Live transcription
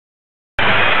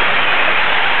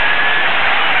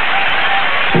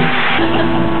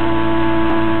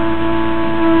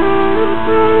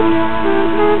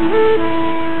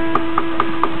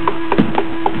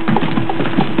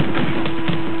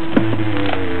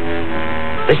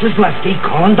This is Lefty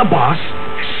calling the boss.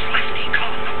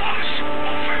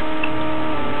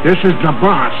 This is the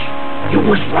boss. You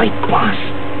was right, boss.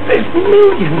 There's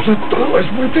millions of dollars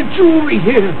worth of jewelry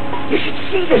here. You should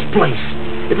see this place.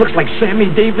 It looks like Sammy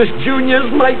Davis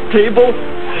Jr.'s night table.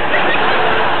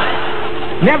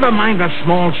 Never mind the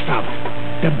small stuff.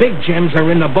 The big gems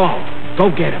are in the vault. Go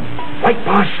get them. Right,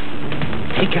 boss.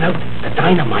 Taking out the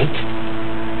dynamite.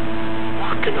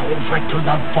 Walking over to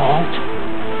the vault.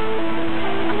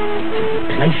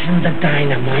 Placing the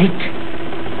dynamite.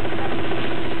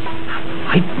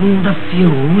 Lighting the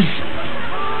fuse.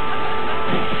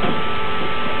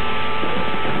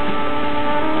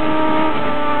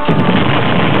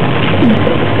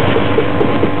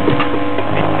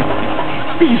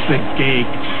 Piece of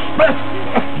cake.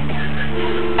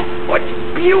 What's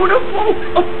beautiful?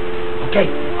 Oh. Okay,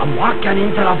 I'm walking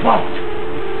into the vault.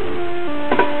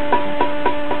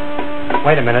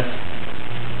 Wait a minute.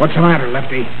 What's the matter,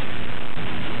 Lefty?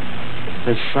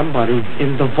 There's somebody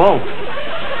in the vault.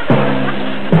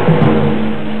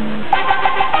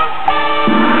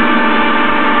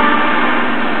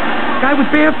 Guy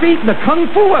with bare feet in the kung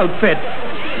fu outfit.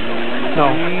 No.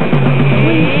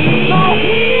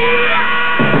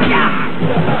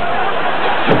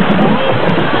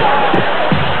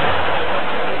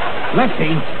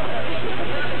 Lefty.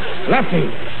 Lefty.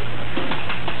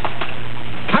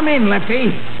 Come in, Lefty.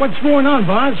 What's going on,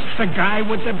 boss? The guy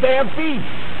with the bare feet.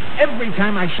 Every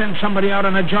time I send somebody out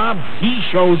on a job, he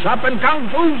shows up and kung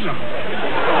fu's them.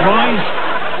 Boys,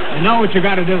 you know what you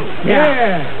gotta do.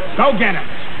 Yeah. Go get him.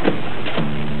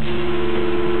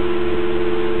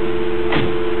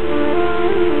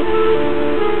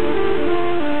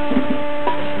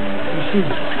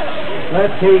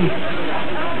 Lefty.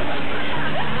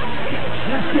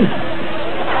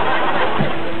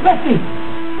 Lefty.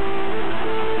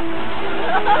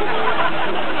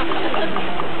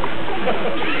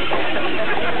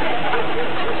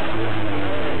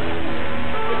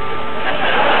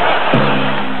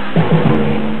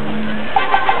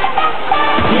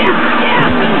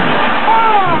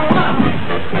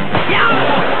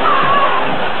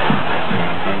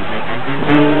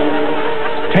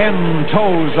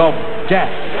 Toes of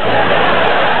Death,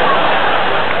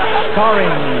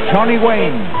 starring Johnny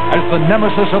Wayne as the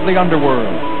nemesis of the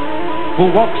underworld, who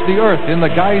walks the earth in the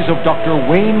guise of Dr.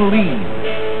 Wayne Lee,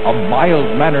 a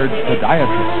mild-mannered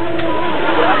podiatrist.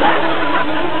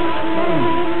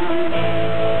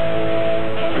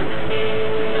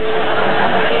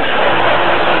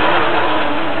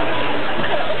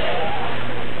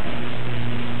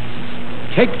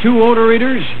 Take 2 odor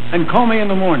readers and call me in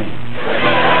the morning.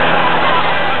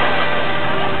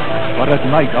 But at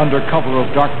night, under cover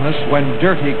of darkness, when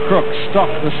dirty crooks stalk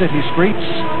the city streets,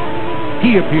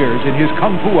 he appears in his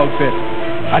kung fu outfit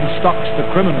and stalks the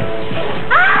criminals.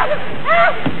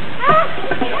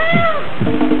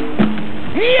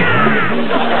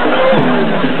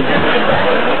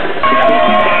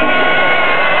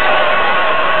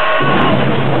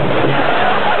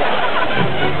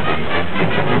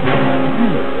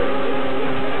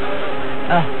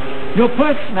 Your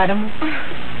purse, madam.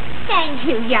 Thank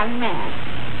you, young man.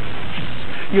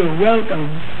 You're welcome.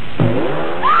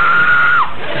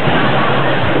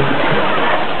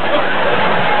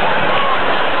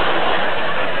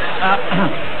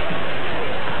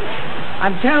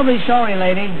 I'm terribly sorry,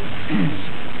 lady.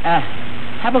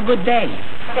 Have a good day.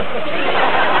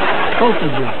 Both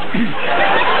of you.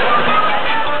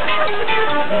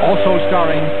 Also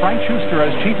starring Frank Shuster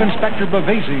as Chief Inspector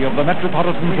Bavasi of the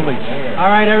Metropolitan Police. All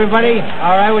right, everybody.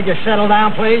 All right, would you settle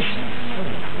down, please?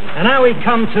 And now we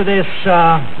come to this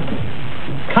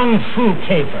kung fu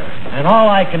caper. And all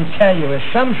I can tell you is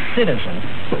some citizen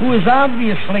who is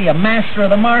obviously a master of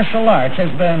the martial arts has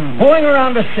been going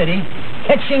around the city,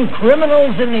 catching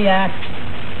criminals in the act,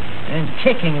 and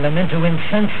kicking them into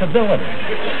insensibility.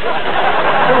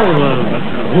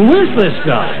 Who is this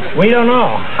guy? We don't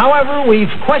know. However,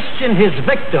 we've questioned his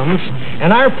victims,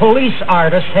 and our police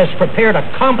artist has prepared a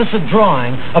composite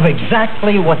drawing of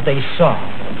exactly what they saw.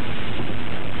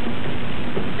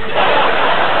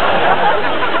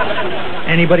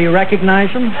 Anybody recognize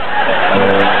him?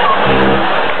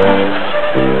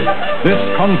 This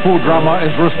kung fu drama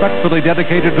is respectfully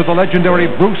dedicated to the legendary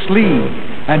Bruce Lee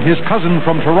and his cousin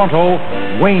from Toronto,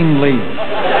 Wayne Lee.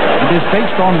 It is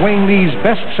based on Wayne Lee's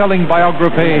best-selling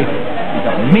biography,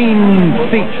 The Mean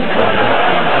Thief.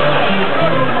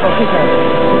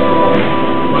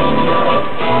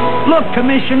 Look,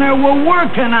 Commissioner, we're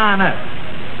working on it.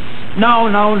 No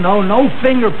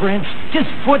fingerprints, just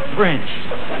footprints.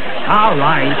 All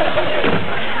right.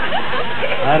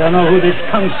 I don't know who this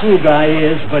Kung Fu guy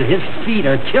is, but his feet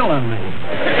are killing me.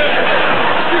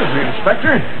 Excuse me,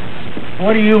 Inspector.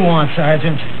 What do you want,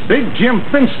 Sergeant? Big Jim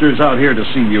Finster's out here to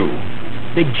see you.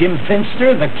 Big Jim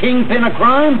Finster, the kingpin of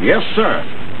crime? Yes, sir.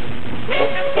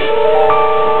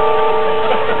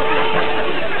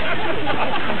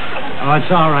 Oh,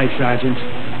 it's all right, Sergeant.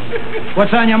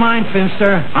 What's on your mind,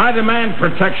 Finster? I demand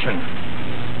protection.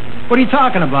 What are you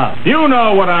talking about? You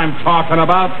know what I'm talking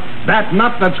about. That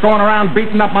nut that's going around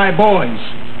beating up my boys.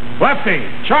 Lefty,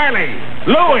 Charlie,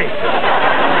 Louie.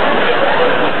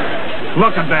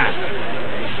 Look at that.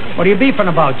 What are you beefing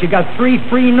about? You got 3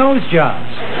 free nose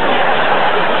jobs.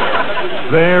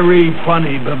 Very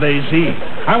funny, Bavesi.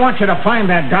 I want you to find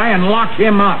that guy and lock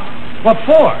him up. What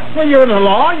for? Well, you're the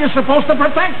law. You're supposed to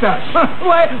protect us.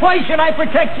 Why should I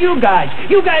protect you guys?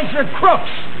 You guys are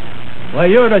crooks. Well,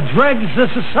 you're the dregs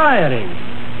of society.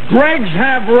 Dregs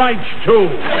have rights, too.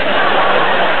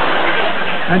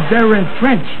 And they're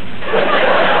entrenched.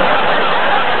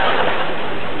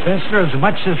 Finster, as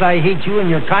much as I hate you and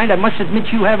your kind, I must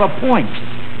admit you have a point.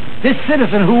 This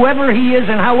citizen, whoever he is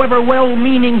and however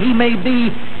well-meaning he may be,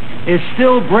 is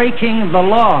still breaking the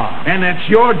law. And it's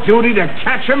your duty to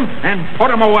catch him and put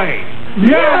him away.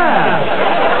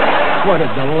 Yeah! What a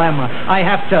dilemma. I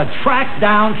have to track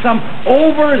down some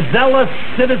overzealous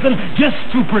citizen just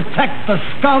to protect the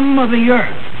scum of the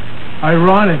earth.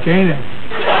 Ironic, ain't it?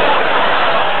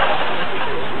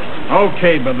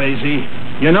 Okay, Bavesi.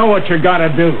 You know what you gotta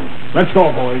do. Let's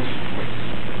go, boys.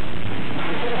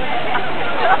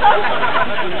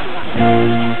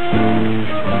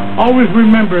 Always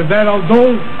remember that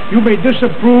although you may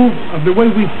disapprove of the way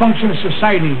we function in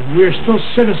society, we are still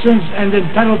citizens and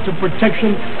entitled to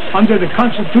protection under the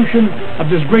Constitution of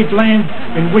this great land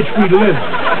in which we live.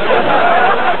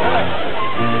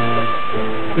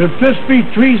 If this be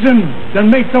treason, then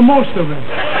make the most of it.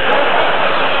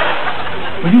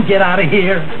 Will you get out of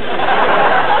here?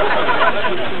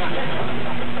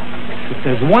 If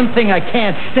there's one thing I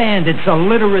can't stand, it's a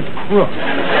literate crook.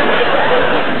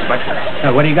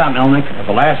 Inspector. What do you got, Melnick? At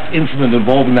the last incident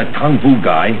involving that Kung Fu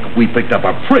guy, we picked up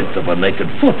a print of a naked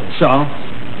foot. So,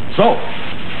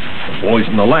 the boys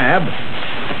in the lab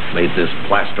made this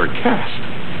plaster cast.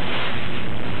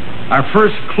 our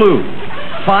first clue.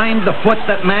 Find the foot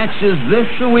that matches this,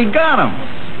 and we got him.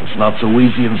 It's not so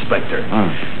easy, Inspector.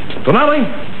 Tonelli?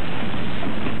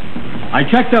 I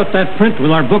checked out that print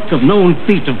with our book of known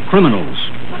feet of criminals.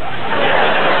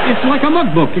 It's like a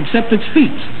mug book, except it's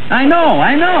feet. I know.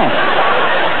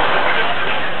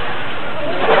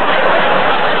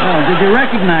 Oh, did you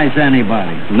recognize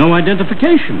anybody? No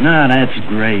identification. No, that's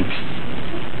great.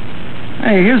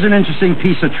 Hey, here's an interesting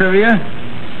piece of trivia.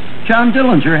 John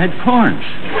Dillinger had corns.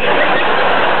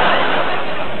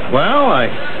 Well, I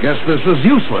guess this is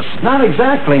useless. Not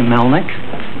exactly, Melnick.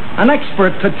 An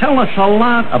expert could tell us a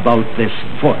lot about this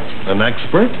foot. An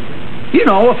expert? You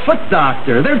know, a foot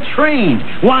doctor. They're trained.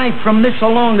 Why, from this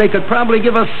alone, they could probably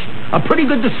give us a pretty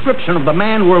good description of the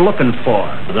man we're looking for.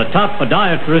 The top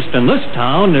podiatrist in this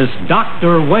town is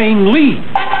Dr. Wayne Lee.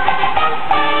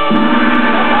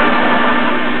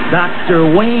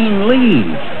 Dr. Wayne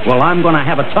Lee. Well, I'm going to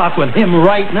have a talk with him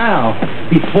right now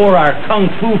before our Kung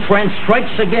Fu friend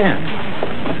strikes again.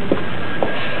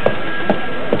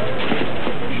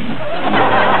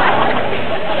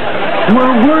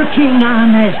 We're working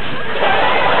on it.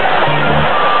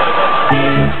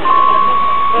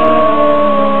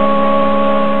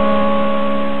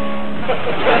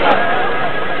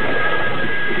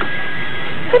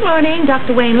 Good morning,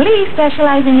 Dr. Wayne Lee,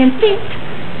 specializing in feet.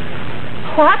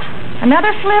 What?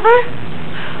 Another sliver?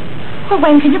 Well,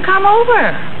 when can you come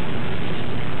over?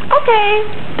 Okay.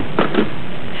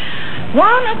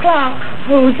 1 o'clock,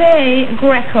 Jose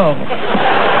Greco.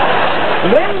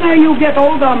 When you get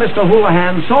older, Mr.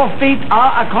 Houlihan, sore feet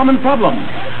are a common problem.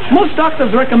 Most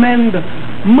doctors recommend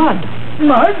mud.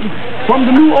 Mud? From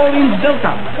the New Orleans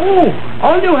Delta. Oh,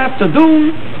 all you have to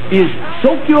do is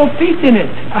soak your feet in it.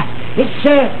 It's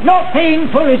not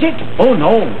painful, is it? Oh,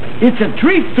 no. It's a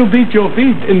treat to beat your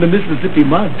feet in the Mississippi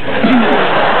mud.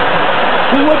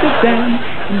 What a dance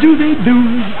do they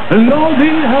do?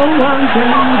 Lordy, how one can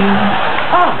do.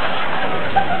 Ah,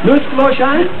 Nurse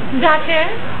Florsheim? Doctor?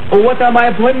 Oh, what are my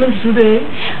appointments today?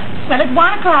 Well, at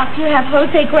 1 o'clock you have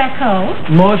Jose Greco.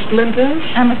 More splinters?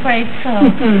 I'm afraid so. 2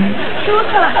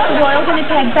 o'clock, the Royal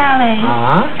Winnipeg Ballet.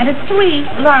 And at 3,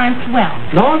 Lawrence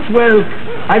Welk. Lawrence Welk.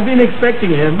 I've been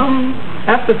expecting him.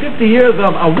 After 50 years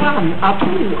of a 1, a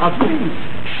 2, a 3.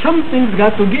 something's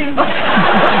got to give.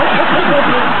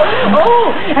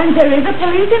 Oh, and there is a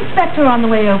police inspector on the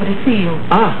way over to see you.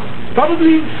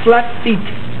 Probably flat feet.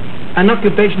 An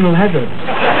occupational hazard.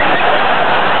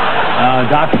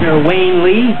 Dr. Wayne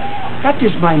Lee? That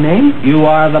is my name. You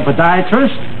are the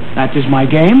podiatrist? That is my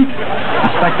game.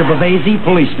 Inspector Bavasi,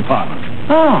 Police Department.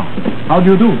 How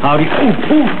do you do? How do you... I'm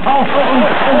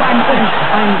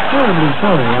terribly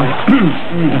sorry.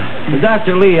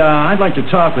 Dr. Lee, I'd like to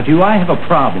talk with you. I have a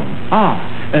problem.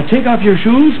 Take off your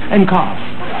shoes and cough.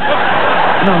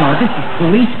 No, this is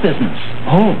police business.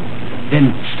 Oh,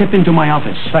 then step into my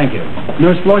office. Thank you.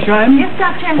 Nurse Bloschheim? Yes,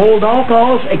 Doctor. Hold all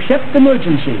calls except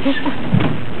emergencies.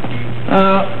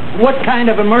 What kind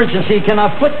of emergency can a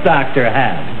foot doctor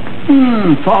have?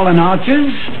 Fallen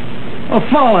arches? Well,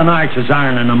 fallen arches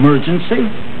aren't an emergency.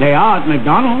 They are at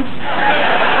McDonald's.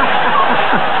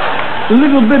 A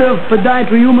little bit of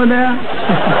podiatry humor there.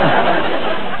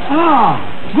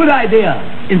 Good idea.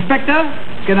 Inspector,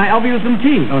 can I offer you some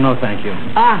tea? Oh, no, thank you.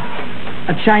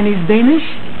 A Chinese Danish?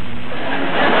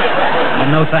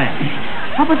 No, thanks.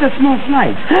 How about a small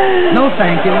slice? No,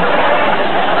 thank you.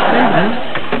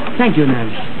 Thank you,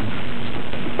 nurse.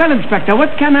 Well, Inspector,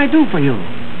 what can I do for you?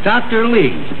 Dr.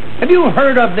 Lee, have you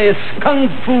heard of this Kung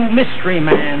Fu mystery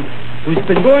man who's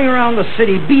been going around the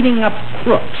city beating up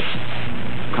crooks?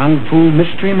 Kung Fu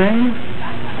mystery man?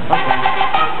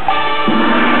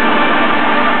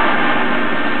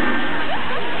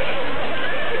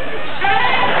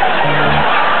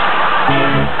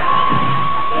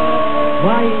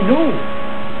 Why, no.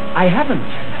 I haven't.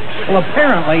 Well,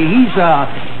 apparently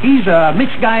he's a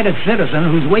misguided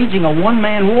citizen who's waging a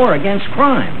one-man war against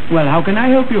crime. Well, how can I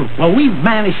help you? Well, we've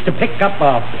managed to pick up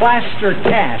a plaster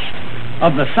cast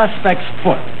of the suspect's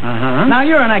foot. Now,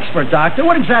 you're an expert, Doctor.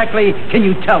 What exactly can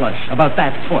you tell us about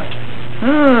that foot?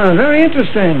 Very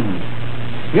interesting.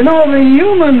 You know, the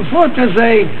human foot is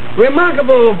a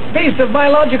remarkable piece of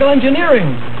biological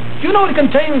engineering. Do you know it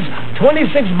contains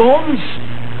 26 bones?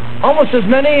 Almost as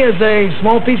many as a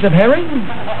small piece of herring?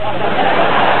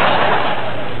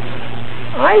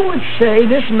 I would say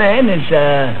this man is,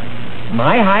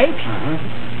 my height,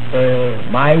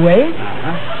 my weight,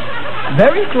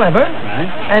 very clever,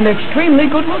 and extremely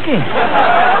good looking.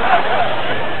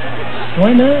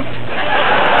 Why not?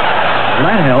 Well,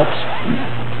 that helps.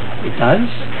 It does.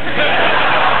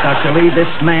 Dr. Lee,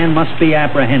 this man must be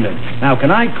apprehended. Now,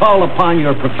 can I call upon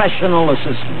your professional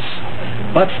assistance?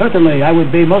 But certainly, I would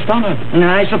be most honored. And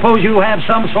I suppose you have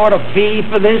some sort of fee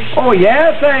for this? Oh,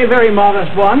 yes, a very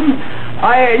modest one.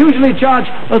 I usually charge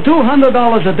 $200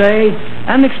 a day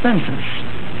and expenses.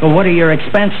 Well, what are your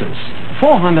expenses?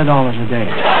 $400 a day.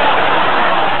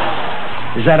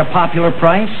 Is that a popular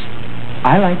price?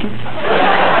 I like it.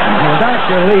 Well,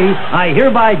 Dr. Lee, I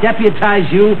hereby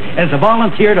deputize you as a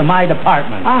volunteer to my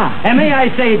department. And may I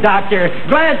say, Doctor,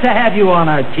 glad to have you on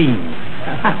our team.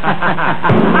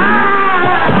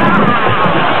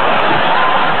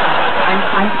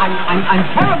 I'm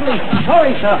terribly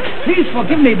sorry, sir. Please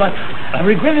forgive me, but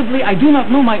regrettably, I do not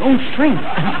know my own strength.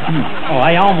 Oh,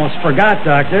 I almost forgot,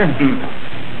 Doctor.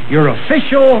 Your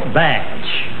official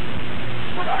badge.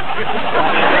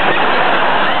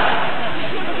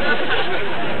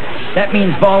 That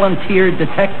means volunteer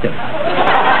detective.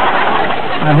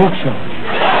 I hope so.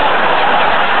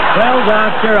 Well,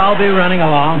 Doctor, I'll be running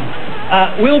along.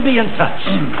 We'll be in touch.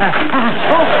 I'm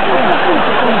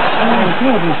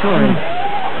terribly sorry.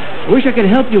 I wish I could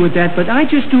help you with that, but I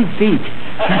just do feet.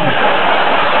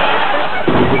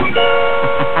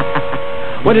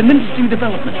 What an interesting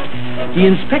development. The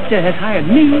inspector has hired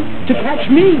me to catch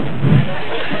me.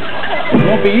 It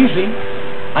won't be easy.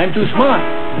 I'm too smart,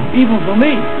 even for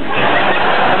me.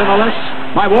 Nevertheless,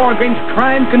 my war against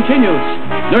crime continues.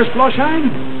 Nurse Bloschheim?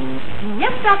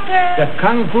 Yes, Doctor. The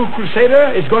Kung Fu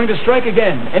Crusader is going to strike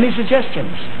again. Any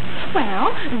suggestions?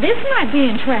 Well, this might be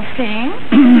interesting.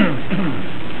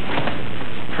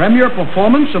 Premier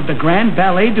performance of the Grand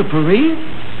Ballet de Paris?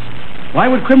 Why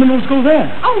would criminals go there?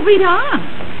 Oh, read on.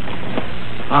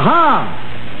 Aha!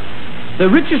 The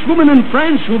richest woman in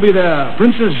France will be there,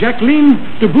 Princess Jacqueline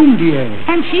de Boumedier.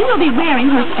 And she will be wearing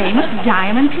her famous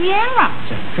diamond tiara.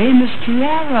 It's a famous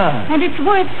tiara. And it's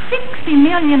worth 60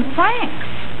 million francs.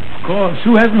 Of course,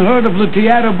 who hasn't heard of Le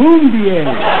Tiara Boumedier?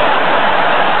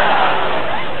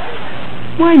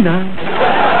 Why not?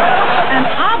 An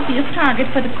obvious target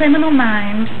for the criminal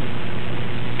mind.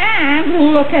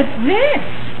 And look at this.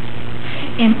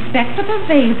 Inspector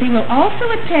Bavasi will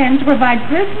also attend to provide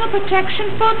personal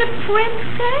protection for the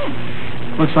princess.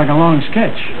 Looks like a long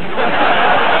sketch.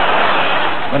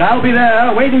 But I'll be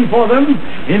there waiting for them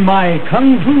in my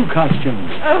Kung Fu costumes.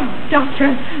 Oh,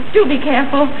 Doctor, do be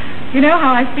careful. You know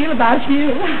how I feel about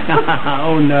you.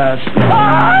 Oh, nurse.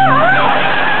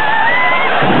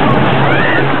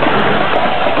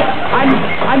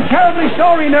 I'm terribly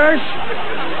sorry, nurse.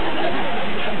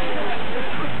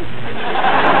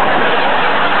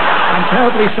 I'm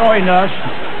terribly sorry, nurse.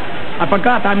 I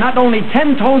forgot I'm not only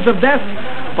 10 toes of death,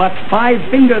 but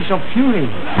 5 fingers of fury.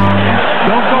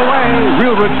 Don't go away.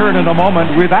 We'll return in a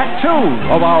moment with Act 2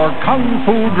 of our Kung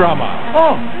Fu drama.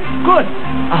 Oh, good.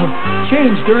 I'll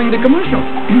change during the commercial.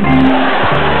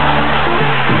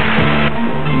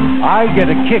 I get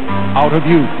a kick out of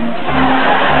you.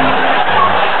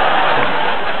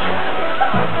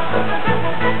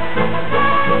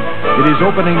 It is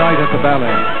opening night at the ballet,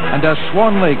 and as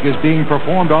Swan Lake is being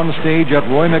performed on stage at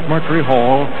Roy McMurtry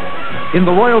Hall, in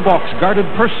the royal box guarded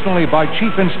personally by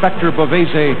Chief Inspector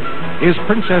Bavese is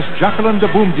Princess Jacqueline de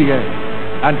Boumediene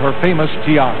and her famous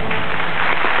tiara.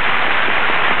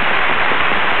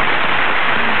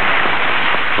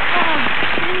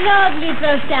 Lovely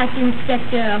first act,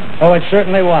 Inspector. Oh, it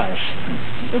certainly was.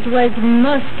 It was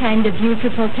most kind of you to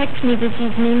protect me this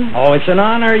evening. Oh, it's an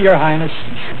honor, Your Highness.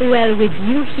 Well, with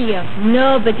you here,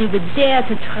 nobody would dare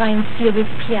to try and steal this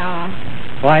tiara.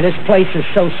 Why, this place is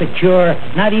so secure,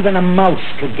 not even a mouse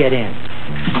could get in.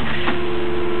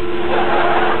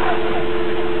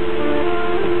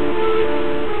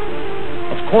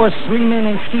 Of course, 3 men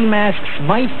in ski masks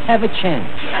might have a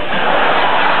chance.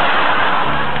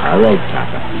 All right,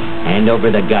 Papa. Hand over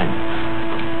the gun.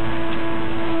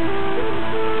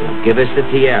 Now give us the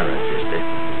tiara, sister.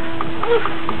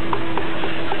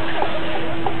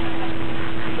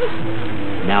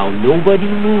 Now nobody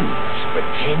moves for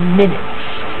 10 minutes.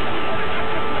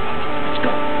 Let's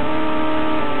go.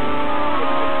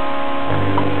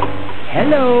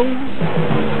 Hello.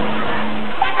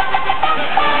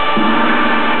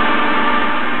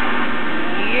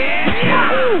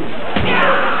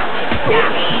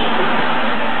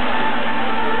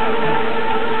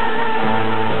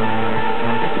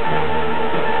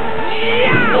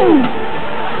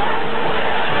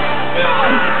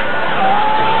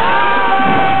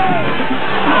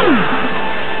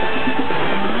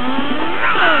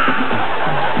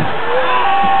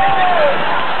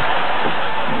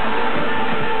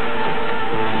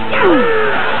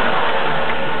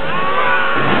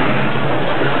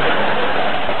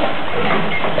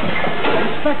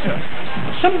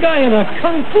 Some guy in a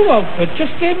kung fu outfit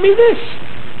just gave me this.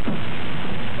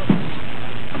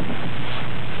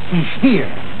 He's here.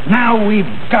 Now we've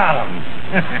got him.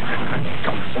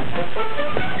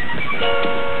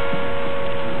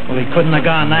 Well, he couldn't have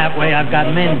gone that way. I've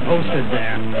got men posted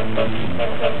there.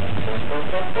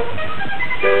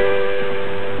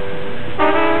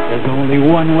 There's only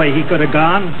one way he could have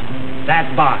gone.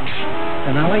 That box.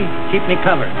 Finelli, keep me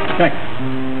covered. Check.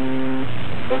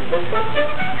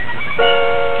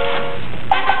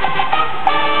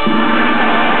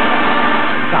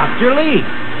 Dr. Lee.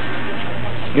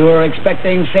 You were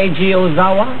expecting Seiji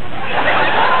Ozawa?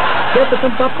 Care for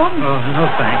some popcorn? Oh, no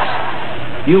thanks.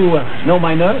 You know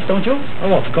my nurse, don't you?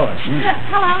 Oh, of course.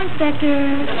 Hello,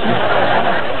 Inspector.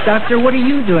 Doctor, what are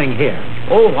you doing here?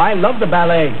 Oh, I love the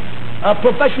ballet. A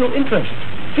professional interest.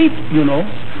 Feet, you know.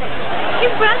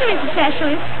 His brother is a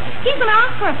specialist. He's an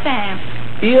opera fan.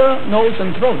 Ear, nose,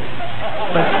 and throat.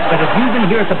 But have you been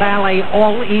here at the ballet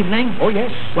all evening? Oh, yes.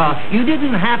 Well, you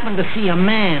didn't happen to see a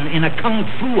man in a kung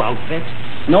fu outfit?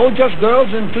 No, just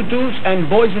girls in tutus and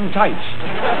boys in tights.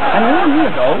 And one here,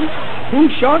 though, who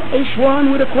shot a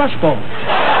swan with a crossbow.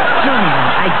 No,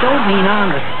 I don't mean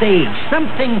on the stage.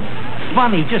 Something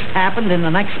funny just happened in the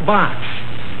next box.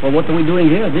 Well, what are we doing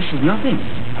here? This is nothing.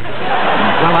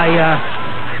 Well,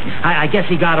 I guess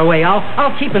he got away.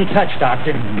 I'll keep in touch,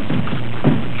 Doctor.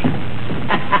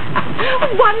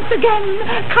 Once again,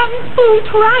 Kung Fu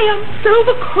triumphs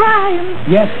over crime.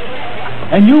 Yes.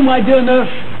 And you, my dear nurse,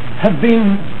 have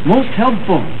been most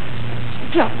helpful.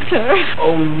 Doctor.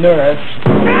 Oh, nurse.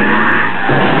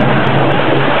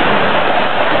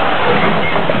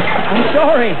 I'm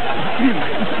sorry.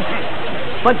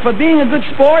 But for being a good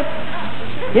sport,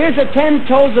 here's a 10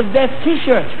 Toes of Death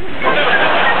t-shirt.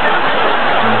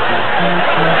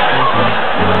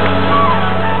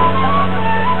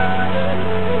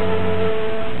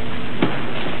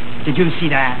 Did you see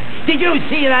that? Did you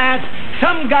see that?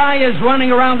 Some guy is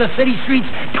running around the city streets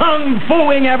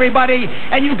kung-fuing everybody,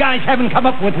 and you guys haven't come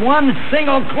up with one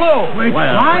single clue. We're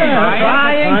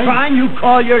trying. You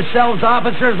call yourselves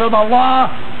officers of the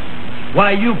law?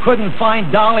 Why, you couldn't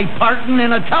find Dolly Parton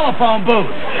in a telephone booth.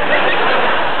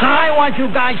 So I want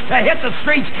you guys to hit the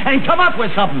streets and come up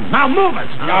with something. Now move it.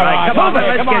 All right, come on,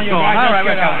 let's get going. All right,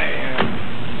 let's go.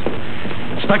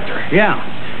 Inspector. Yeah.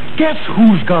 Guess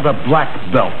who's got a black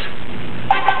belt?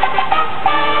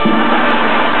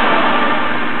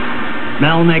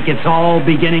 Melnick, it's all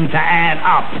beginning to add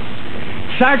up.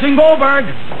 Sergeant Goldberg!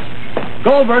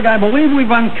 Goldberg, I believe we've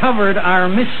uncovered our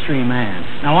mystery man.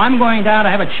 Now, I'm going down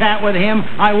to have a chat with him.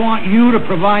 I want you to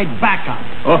provide backup.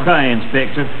 Okay,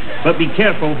 Inspector. But be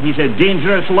careful. He's a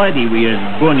dangerous laddie with his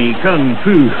bunny kung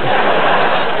fu.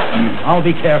 I'll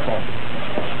be careful.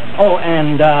 Oh,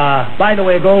 and, by the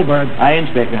way, Goldberg. Aye,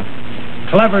 Inspector.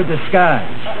 Clever disguise.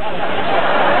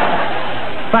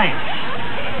 Thanks.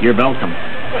 You're welcome.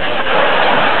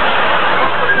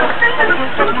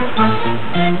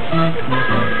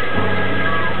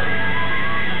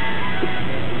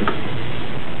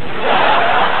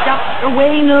 Dr.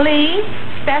 Wayne Lee,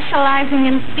 specializing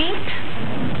in feet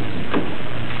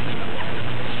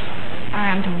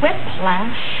and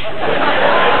whiplash.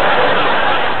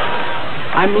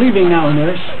 I'm leaving now,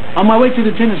 nurse. On my way to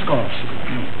the tennis courts.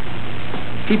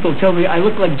 People tell me I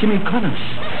look like Jimmy Connors.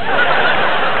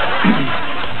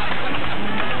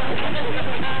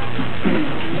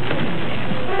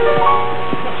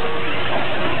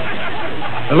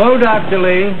 Hello, Dr.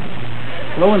 Lee.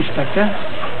 Hello, Inspector.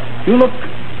 You look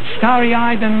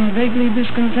starry-eyed and vaguely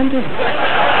discontented.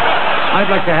 I'd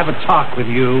like to have a talk with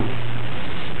you.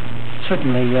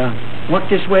 Certainly. Walk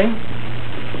this way.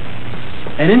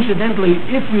 And incidentally,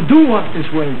 if you do walk this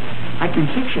way, I can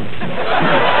fix it.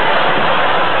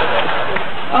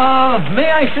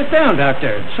 May I sit down,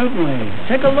 Doctor? Certainly.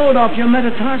 Take a load off your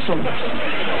metatarsals.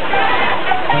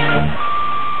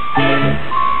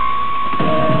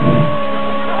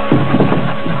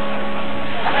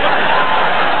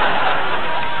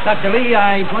 Dr. Lee,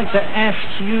 I'd like to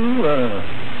ask you a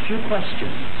few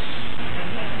questions.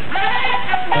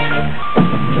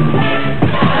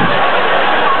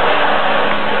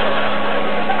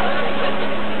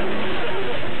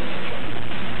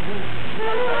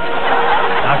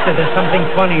 Doctor, there's something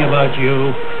funny about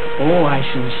you. Oh, I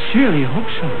sincerely hope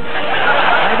so.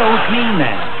 I don't mean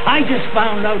that. I just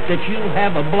found out that you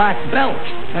have a black belt.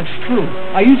 That's true.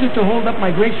 I use it to hold up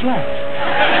my gray slacks.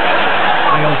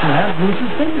 I also have blue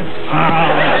suspenders.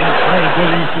 Don't play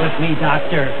games with me,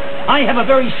 Doctor. I have a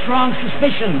very strong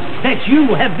suspicion that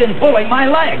you have been pulling my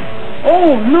leg.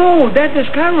 Oh, no, that is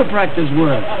chiropractor's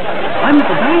work. I'm a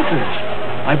podiatrist.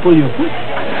 I pull your foot.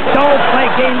 Don't play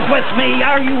games with me.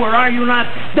 Are you or are you not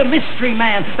the mystery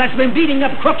man that's been beating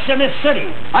up crooks in this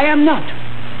city? I am not.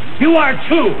 You are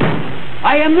too.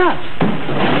 I am not.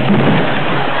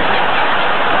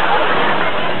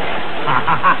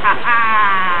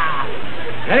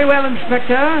 Very well,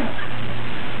 Inspector.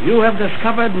 You have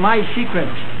discovered my secret.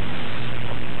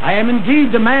 I am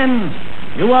indeed the man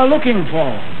you are looking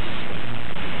for.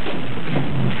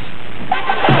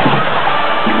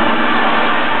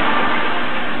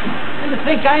 I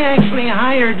think I actually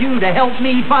hired you to help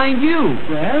me find you.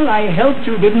 Well, I helped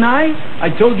you, didn't I? I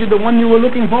told you the one you were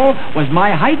looking for was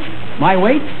my height, my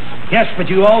weight. Yes, but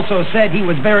you also said he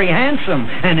was very handsome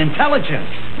and intelligent.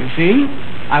 You see,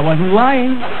 I wasn't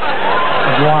lying.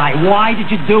 Why? Why did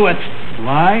you do it?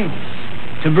 Why?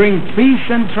 To bring peace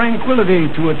and tranquility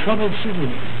to a troubled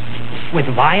city. With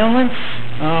violence?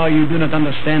 Oh, you do not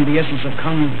understand the essence of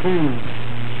Kung Fu.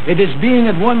 It is being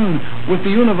at one with the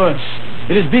universe.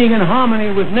 It is being in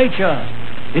harmony with nature.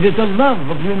 It is the love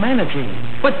of humanity.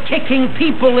 But kicking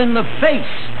people in the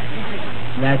face.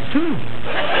 That too.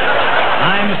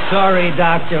 I'm sorry,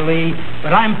 Dr. Lee,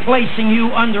 but I'm placing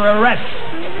you under arrest.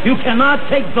 You cannot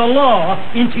take the law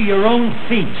into your own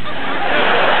feet.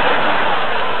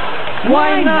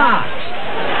 Why not?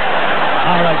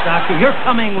 All right, Doctor, you're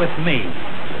coming with me.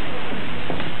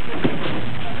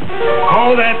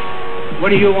 Hold it. What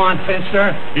do you want,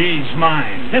 Finster? He's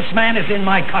mine. This man is in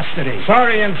my custody.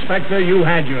 Sorry, Inspector, you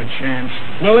had your chance.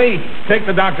 Willie, take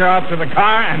the doctor out to the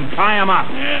car and tie him up.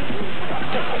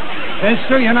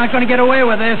 Finster, you're not going to get away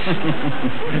with this.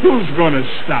 Who's going to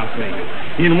stop me?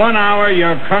 In 1 hour,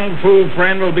 your Kung Fu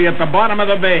friend will be at the bottom of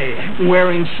the bay,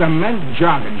 wearing cement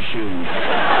jogging shoes.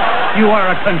 You are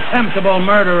a contemptible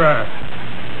murderer.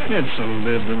 It's a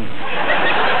little.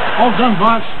 All done,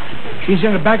 boss. He's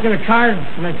in the back of the car,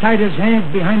 and I tied his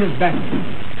hands behind his back.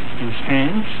 His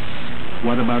hands?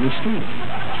 What about his feet?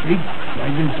 Feet? I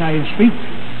didn't tie his feet.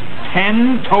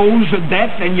 10 toes of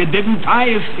death, and you didn't tie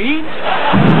his feet?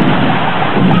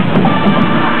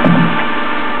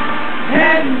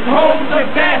 10 toes of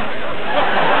death!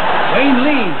 Wayne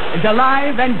Lee is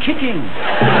alive and kicking.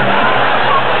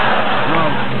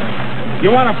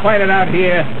 You want to fight it out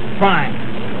here? Fine.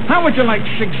 How would you like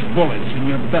 6 bullets in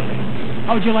your belly?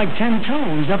 How would you like 10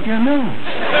 toes up your nose?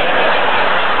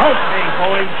 Okay,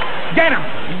 boys. Get him!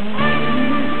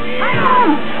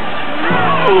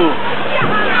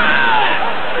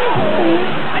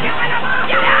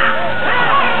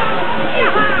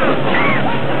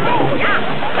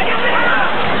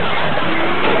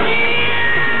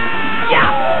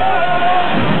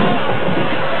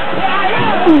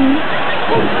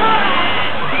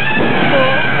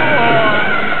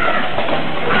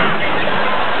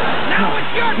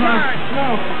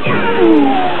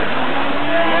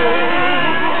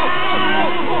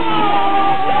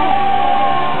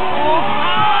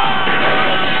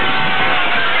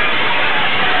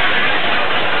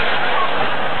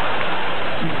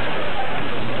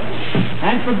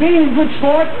 And for being a good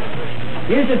sport,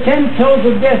 here's a 10 Toes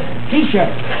of Death T-shirt.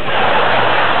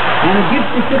 And a gift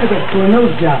certificate for a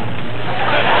nose job.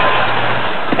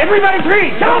 Everybody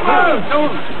freeze! Don't move!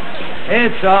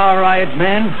 It's all right,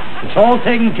 men. It's all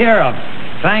taken care of,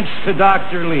 thanks to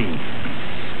Dr. Lee.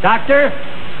 Doctor,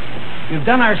 you've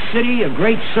done our city a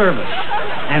great service,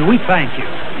 and we thank you.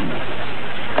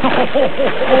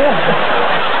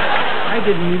 I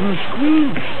didn't even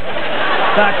squeeze.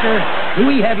 Doctor, do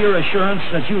we have your assurance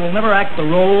that you will never act the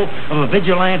role of a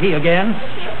vigilante again?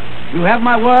 You have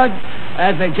my word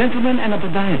as a gentleman and a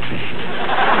podiatrist.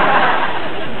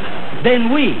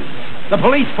 Then we, the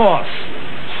police force,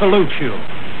 salute you.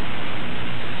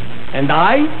 And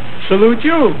I salute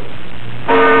you.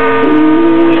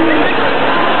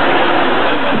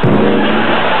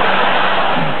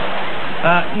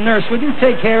 Nurse, would you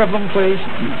take care of them, please?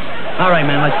 All right,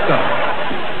 man, let's go.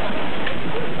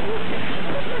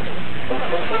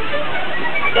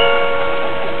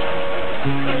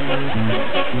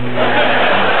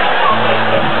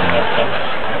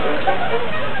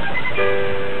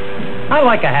 I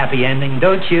like a happy ending,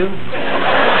 don't you?